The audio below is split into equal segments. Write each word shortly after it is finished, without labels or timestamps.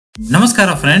ನಮಸ್ಕಾರ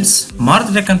ಫ್ರೆಂಡ್ಸ್,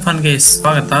 ಮಾರುತಿ ಕನ್ಫರ್ಮ್ಗೆ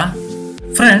ಸ್ವಾಗತ.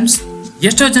 ಫ್ರೆಂಡ್ಸ್,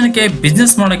 ಎಷ್ಟೋ ಜನಕ್ಕೆ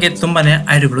ಬಿಸ್ನೆಸ್ ಮಾಡೋಕೆ ತುಂಬಾನೇ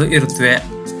ಐಡಿಯಾಗಳು ಇರುತ್ತವೆ.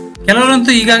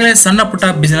 ಕೆಲವರಂತೂ ಈಗಾಗಲೇ ಸಣ್ಣ ಪುಟ್ಟ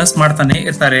ಬಿಸ್ನೆಸ್ ಮಾಡ್ತಾನೆ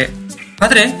ಇರ್ತಾರೆ.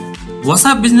 ಆದ್ರೆ ಹೊಸ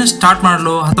ಬಿಸ್ನೆಸ್ ಸ್ಟಾರ್ಟ್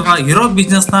ಮಾಡಲು ಅಥವಾ ಇರೋ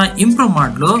ಬಿಸ್ನೆಸ್ ನ ಇಂಪ್ರೂವ್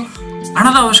ಮಾಡಲು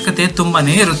ಹಣದ ಅವಶ್ಯಕತೆ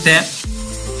ತುಂಬಾನೇ ಇರುತ್ತೆ.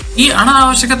 ಈ ಹಣದ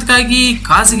ಅವಶ್ಯಕತೆಗಾಗಿ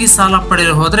ಖಾಸಗಿ ಸಾಲ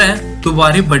ಪಡೆಯಲು ಹೋದ್ರೆ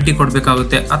ದುಬಾರಿ ಬಡ್ಡಿ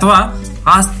ಕೊಡ್ಬೇಕಾಗುತ್ತೆ ಅಥವಾ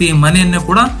ಆಸ್ತಿ ಮನೆಯನ್ನು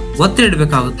ಕೂಡ ಒತ್ತಿ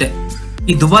ಇಡಬೇಕಾಗುತ್ತೆ.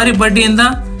 ಈ ದುಬಾರಿ ಬಡ್ಡಿಯಿಂದ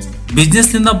ಬಿಸ್ನೆಸ್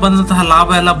ನಿಂದ ಬಂದಂತಹ ಲಾಭ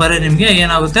ಎಲ್ಲ ಬರೀ ನಿಮ್ಗೆ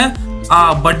ಏನಾಗುತ್ತೆ, ಆ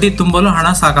ಬಡ್ಡಿ ತುಂಬಲು ಹಣ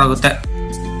ಸಾಕಾಗುತ್ತೆ.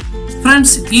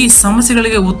 ಫ್ರೆಂಡ್ಸ್, ಈ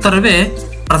ಸಮಸ್ಯೆಗಳಿಗೆ ಉತ್ತರವೇ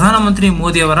ಪ್ರಧಾನಮಂತ್ರಿ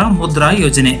ಮೋದಿ ಅವರ ಮುದ್ರಾ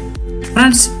ಯೋಜನೆ.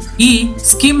 ಫ್ರೆಂಡ್ಸ್, ಈ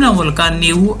ಸ್ಕೀಮ್ ನ ಮೂಲಕ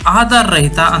ನೀವು ಆಧಾರ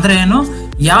ರಹಿತ ಅಂದ್ರೆ ಏನು,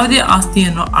 ಯಾವುದೇ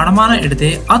ಆಸ್ತಿಯನ್ನು ಅಡಮಾನ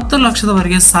ಇಡದೆ 10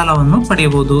 ಲಕ್ಷದವರೆಗೆ ಸಾಲವನ್ನು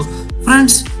ಪಡೆಯಬಹುದು.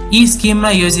 ಫ್ರೆಂಡ್ಸ್, ಈ ಸ್ಕೀಮ್ ನ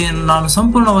ಯೋಜನೆಯನ್ನು ನಾನು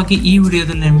ಸಂಪೂರ್ಣವಾಗಿ ಈ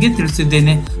ವಿಡಿಯೋದಲ್ಲಿ ನಿಮಗೆ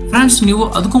ತಿಳಿಸಿದ್ದೇನೆ. ಫ್ರೆಂಡ್ಸ್, ನೀವು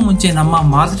ಅದಕ್ಕೂ ಮುಂಚೆ ನಮ್ಮ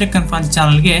ಮಾರುತಿ ಕನ್ಫರ್ಮ್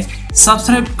ಚಾನಲ್ಗೆ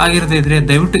ಸಬ್ಸ್ಕ್ರೈಬ್ ಆಗಿರದೇ ಇದ್ರೆ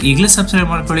ದಯವಿಟ್ಟು ಈಗಲೇ ಸಬ್ಸ್ಕ್ರೈಬ್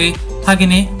ಮಾಡ್ಕೊಳ್ಳಿ.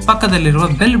 ಹಾಗೆಯೇ ಪಕ್ಕದಲ್ಲಿರುವ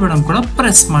ಬೆಲ್ ಬಟನ್ ಕೂಡ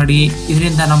ಪ್ರೆಸ್ ಮಾಡಿ.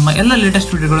 ಇದರಿಂದ ನಮ್ಮ ಎಲ್ಲ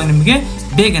ಲೇಟೆಸ್ಟ್ ವಿಡಿಯೋಗಳು ನಿಮಗೆ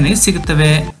ಬೇಗನೆ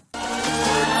ಸಿಗುತ್ತವೆ.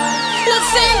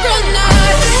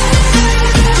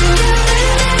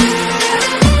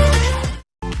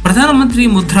 ಪ್ರಧಾನಮಂತ್ರಿ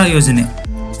ಮುದ್ರಾ ಯೋಜನೆ.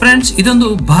 ಫ್ರೆಂಡ್ಸ್, ಇದೊಂದು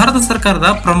ಭಾರತ ಸರ್ಕಾರದ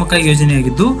ಪ್ರಮುಖ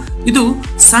ಯೋಜನೆಯಾಗಿದ್ದು ಇದು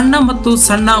ಸಣ್ಣ ಮತ್ತು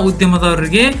ಸಣ್ಣ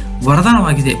ಉದ್ಯಮದವರಿಗೆ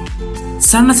ವರದಾನವಾಗಿದೆ.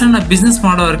 ಸಣ್ಣ ಸಣ್ಣ ಬಿಸ್ನೆಸ್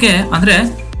ಮಾಡೋರಿಗೆ ಅಂದ್ರೆ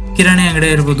ಕಿರಾಣಿ ಅಂಗಡಿ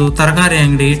ಇರ್ಬೋದು, ತರಕಾರಿ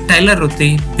ಅಂಗಡಿ, ಟೈಲರ್ ವೃತ್ತಿ,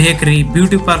 ಬೇಕರಿ,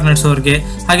 ಬ್ಯೂಟಿ ಪಾರ್ಲರ್ ನಡೆಸೋರಿಗೆ,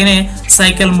 ಹಾಗೆಯೇ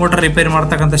ಸೈಕಲ್ ಮೋಟಾರ್ ರಿಪೇರಿ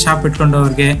ಮಾಡ್ತಕ್ಕಂಥ shop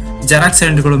ಇಟ್ಕೊಂಡವ್ರಿಗೆ, xerox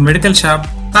ಸೆಂಟರ್ಗಳು, medical shop,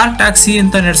 car taxi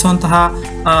ಅಂತ ನಡೆಸುವಂತಹ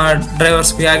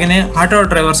ಡ್ರೈವರ್ಸ್ಗೆ, ಹಾಗೆಯೇ ಆಟೋ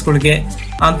ಡ್ರೈವರ್ಸ್ಗಳಿಗೆ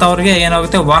ಅಂತವ್ರಿಗೆ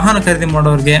ಏನಾಗುತ್ತೆ, ವಾಹನ ಖರೀದಿ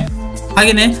ಮಾಡೋರಿಗೆ,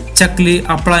 ಹಾಗೆಯೇ ಚಕ್ಲಿ,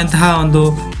 ಹಪ್ಪಳ, ಇಂತಹ ಒಂದು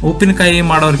ಉಪ್ಪಿನಕಾಯಿ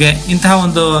ಮಾಡೋರಿಗೆ, ಇಂತಹ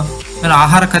ಒಂದು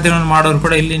ಆಹಾರ ಖಾದ್ಯಗಳನ್ನು ಮಾಡೋರು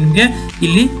ಕೂಡ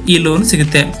ಇಲ್ಲಿ ಈ ಲೋನ್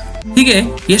ಸಿಗುತ್ತೆ. ಹೀಗೆ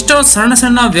ಎಷ್ಟೋ ಸಣ್ಣ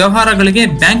ಸಣ್ಣ ವ್ಯವಹಾರಗಳಿಗೆ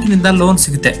ಬ್ಯಾಂಕಿನಿಂದ ಲೋನ್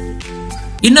ಸಿಗುತ್ತೆ.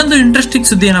 ಇನ್ನೊಂದು ಇಂಟ್ರೆಸ್ಟಿಂಗ್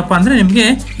ಸುದ್ದಿ ಏನಪ್ಪಾ ಅಂದ್ರೆ, ನಿಮ್ಗೆ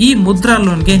ಈ ಮುದ್ರಾ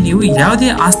ಲೋನ್ಗೆ ನೀವು ಯಾವುದೇ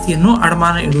ಆಸ್ತಿಯನ್ನು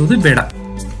ಅಡಮಾನ ಇಡುವುದು ಬೇಡ.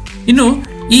 ಇನ್ನು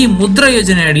ಈ ಮುದ್ರಾ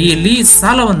ಯೋಜನೆ ಅಡಿಯಲ್ಲಿ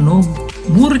ಸಾಲವನ್ನು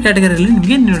 3 ಕ್ಯಾಟಗರಿಯಲ್ಲಿ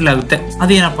ನಿಮ್ಗೆ ನೀಡಲಾಗುತ್ತೆ.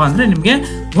 ಅದೇನಪ್ಪಾ ಅಂದ್ರೆ, ನಿಮ್ಗೆ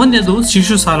ಒಂದನೇದು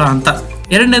ಶಿಶು ಸಾಲ ಅಂತ,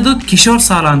 ಎರಡನೇದು ಕಿಶೋರ್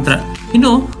ಸಾಲ ಅಂತ,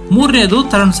 ಇನ್ನು ಮೂರನೇದು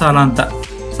ತರುಣ್ ಸಾಲ ಅಂತ.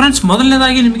 ಫ್ರೆಂಡ್ಸ್,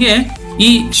 ಮೊದಲನೇದಾಗಿ ನಿಮಗೆ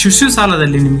ಈ ಶಿಶು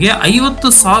ಸಾಲದಲ್ಲಿ ನಿಮಗೆ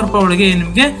 50,000 ರೂಪಾಯಿ ಒಳಗೆ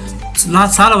ನಿಮಗೆ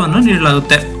ಸಾಲವನ್ನು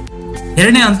ನೀಡಲಾಗುತ್ತೆ.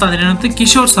 ಎರಡನೇ ಹಂತ ಅಂದ್ರೆ ಏನಂತ,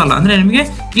 ಕಿಶೋರ್ ಸಾಲ ಅಂದ್ರೆ ನಿಮಗೆ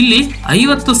ಇಲ್ಲಿ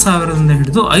 50,000ದಿಂದ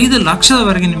ಹಿಡಿದು 5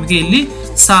 ಲಕ್ಷದವರೆಗೆ ನಿಮಗೆ ಇಲ್ಲಿ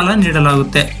ಸಾಲ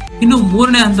ನೀಡಲಾಗುತ್ತೆ. ಇನ್ನು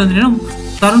ಮೂರನೇ ಹಂತ ಅಂದ್ರೆ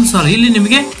ತರುಣ್ ಸಾಲ, ಇಲ್ಲಿ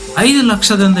ನಿಮಗೆ 5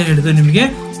 ಲಕ್ಷದಿಂದ ಹಿಡಿದು ನಿಮಗೆ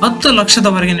 10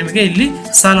 ಲಕ್ಷದವರೆಗೆ ನಿಮಗೆ ಇಲ್ಲಿ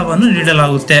ಸಾಲವನ್ನು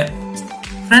ನೀಡಲಾಗುತ್ತೆ.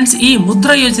 ಫ್ರೆಂಡ್ಸ್, ಈ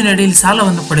ಮುದ್ರಾ ಯೋಜನೆ ಅಡಿಯಲ್ಲಿ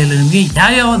ಸಾಲವನ್ನು ಪಡೆಯಲು ನಿಮಗೆ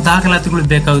ಯಾವ ದಾಖಲಾತಿಗಳು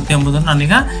ಬೇಕಾಗುತ್ತೆ ಎಂಬುದನ್ನು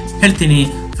ನಾನೀಗ ಹೇಳ್ತೀನಿ.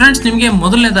 ಫ್ರೆಂಡ್ಸ್, ನಿಮಗೆ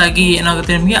ಮೊದಲನೇದಾಗಿ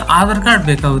ಏನಾಗುತ್ತೆ, ನಿಮಗೆ ಆಧಾರ್ ಕಾರ್ಡ್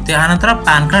ಬೇಕಾಗುತ್ತೆ, ಆನಂತರ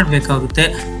ಪ್ಯಾನ್ ಕಾರ್ಡ್ ಬೇಕಾಗುತ್ತೆ,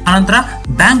 ಆನಂತರ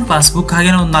ಬ್ಯಾಂಕ್ ಪಾಸ್ಬುಕ್,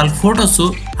 ಹಾಗೇನೆ ಒಂದು 4 ಫೋಟೋಸು,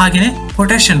 ಹಾಗೇನೆ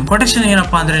ಕೊಟೇಶನ್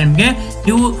ಏನಪ್ಪಾ ಅಂದ್ರೆ, ನಿಮಗೆ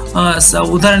ನೀವು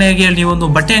ಉದಾಹರಣೆಗೆ ನೀವು ಒಂದು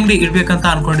ಬಟ್ಟೆ ಅಂಗಡಿ ಇಡ್ಬೇಕಂತ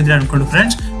ಅನ್ಕೊಂಡು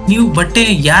ಫ್ರೆಂಡ್ಸ್, ನೀವು ಬಟ್ಟೆ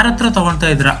ಯಾರ ಹತ್ರ ತಗೊಳ್ತಾ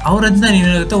ಇದ್ರ ಅವರಿಂದ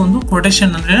ನೀವೇನಾಗುತ್ತೆ ಒಂದು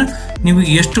ಕೊಟೇಶನ್ ಅಂದ್ರೆ ನೀವು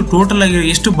ಎಷ್ಟು ಟೋಟಲ್ ಆಗಿ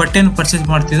ಎಷ್ಟು ಬಟ್ಟೆಯನ್ನು ಪರ್ಚೇಸ್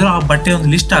ಮಾಡ್ತಿದ್ರು ಆ ಬಟ್ಟೆ ಒಂದು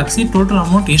ಲಿಸ್ಟ್ ಹಾಕ್ಸಿ ಟೋಟಲ್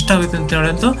ಅಮೌಂಟ್ ಎಷ್ಟಾಗುತ್ತೆ ಅಂತ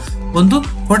ಹೇಳೋದು ಒಂದು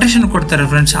ಕೊಟೇಶನ್ ಕೊಡ್ತಾರೆ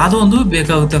ಫ್ರೆಂಡ್ಸ್, ಅದು ಒಂದು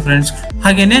ಬೇಕಾಗುತ್ತೆ ಫ್ರೆಂಡ್ಸ್.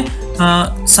 ಹಾಗೇನೆ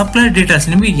ಸಪ್ಲೈ ಡೀಟೇಲ್ಸ್,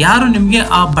 ನಿಮ್ಗೆ ಯಾರು ನಿಮ್ಗೆ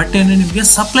ಆ ಬಟ್ಟೆಯನ್ನು ನಿಮ್ಗೆ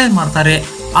ಸಪ್ಲೈ ಮಾಡ್ತಾರೆ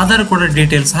ಅದರ ಕೂಡ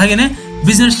ಡೀಟೇಲ್ಸ್, ಹಾಗೇನೆ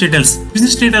ಬಿಸ್ನೆಸ್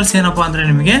ಡೀಟೇಲ್ಸ್ ಏನಪ್ಪಾ ಅಂದ್ರೆ,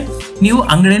 ನಿಮಗೆ ನೀವು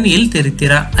ಅಂಗಡಿಯನ್ನು ಎಲ್ಲಿ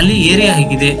ತೆರಿತೀರಾ, ಅಲ್ಲಿ ಏರಿಯಾ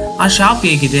ಹೇಗಿದೆ, ಆ ಶಾಪ್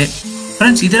ಹೇಗಿದೆ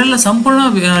ಫ್ರೆಂಡ್ಸ್, ಇದರೆಲ್ಲ ಸಂಪೂರ್ಣ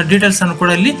ಡೀಟೇಲ್ಸ್ ಅನ್ನು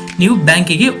ಕೂಡ ಇಲ್ಲಿ ನೀವು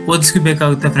ಬ್ಯಾಂಕಿಗೆ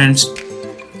ಒದಗಿಸಬೇಕಾಗುತ್ತೆ ಫ್ರೆಂಡ್ಸ್.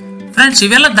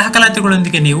 ಇವೆಲ್ಲ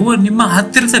ದಾಖಲಾತಿಗಳೊಂದಿಗೆ ನೀವು ನಿಮ್ಮ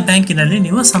ಹತ್ತಿರದ ಬ್ಯಾಂಕಿನಲ್ಲಿ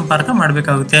ನೀವು ಸಂಪರ್ಕ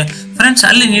ಮಾಡಬೇಕಾಗುತ್ತೆ ಫ್ರೆಂಡ್ಸ್.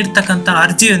 ಅಲ್ಲಿ ನೀಡತಕ್ಕಂಥ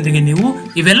ಅರ್ಜಿಯೊಂದಿಗೆ ನೀವು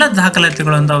ಇವೆಲ್ಲ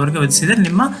ದಾಖಲಾತಿಗಳನ್ನು ಅವರಿಗೆ ಒದಗಿಸಿದ್ರೆ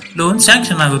ನಿಮ್ಮ ಲೋನ್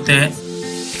ಸ್ಯಾಂಕ್ಷನ್ ಆಗುತ್ತೆ.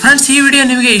 ಫ್ರೆಂಡ್ಸ್, ಈ ವಿಡಿಯೋ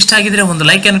ನಿಮಗೆ ಇಷ್ಟ ಆಗಿದ್ರೆ ಒಂದು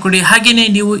ಲೈಕ್ ಅನ್ನು ಕೊಡಿ. ಹಾಗೇನೆ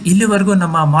ನೀವು ಇಲ್ಲಿವರೆಗೂ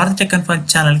ನಮ್ಮ ಮಾರುತಿ ಕನ್ಫರ್ಮ್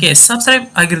ಚಾನಲ್ಗೆ ಸಬ್ಸ್ಕ್ರೈಬ್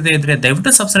ಆಗಿರದೇ ಇದ್ರೆ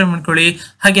ದಯವಿಟ್ಟು ಸಬ್ಸ್ಕ್ರೈಬ್ ಮಾಡ್ಕೊಳ್ಳಿ.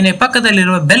 ಹಾಗೇನೆ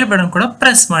ಪಕ್ಕದಲ್ಲಿರುವ ಬೆಲ್ ಬಟನ್ ಕೂಡ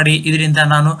ಪ್ರೆಸ್ ಮಾಡಿ. ಇದರಿಂದ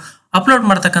ನಾನು ಅಪ್ಲೋಡ್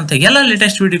ಮಾಡತಕ್ಕಂಥ ಎಲ್ಲ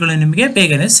ಲೇಟೆಸ್ಟ್ ವಿಡಿಯೋಗಳು ನಿಮಗೆ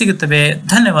ಬೇಗನೆ ಸಿಗುತ್ತವೆ.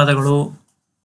 ಧನ್ಯವಾದಗಳು.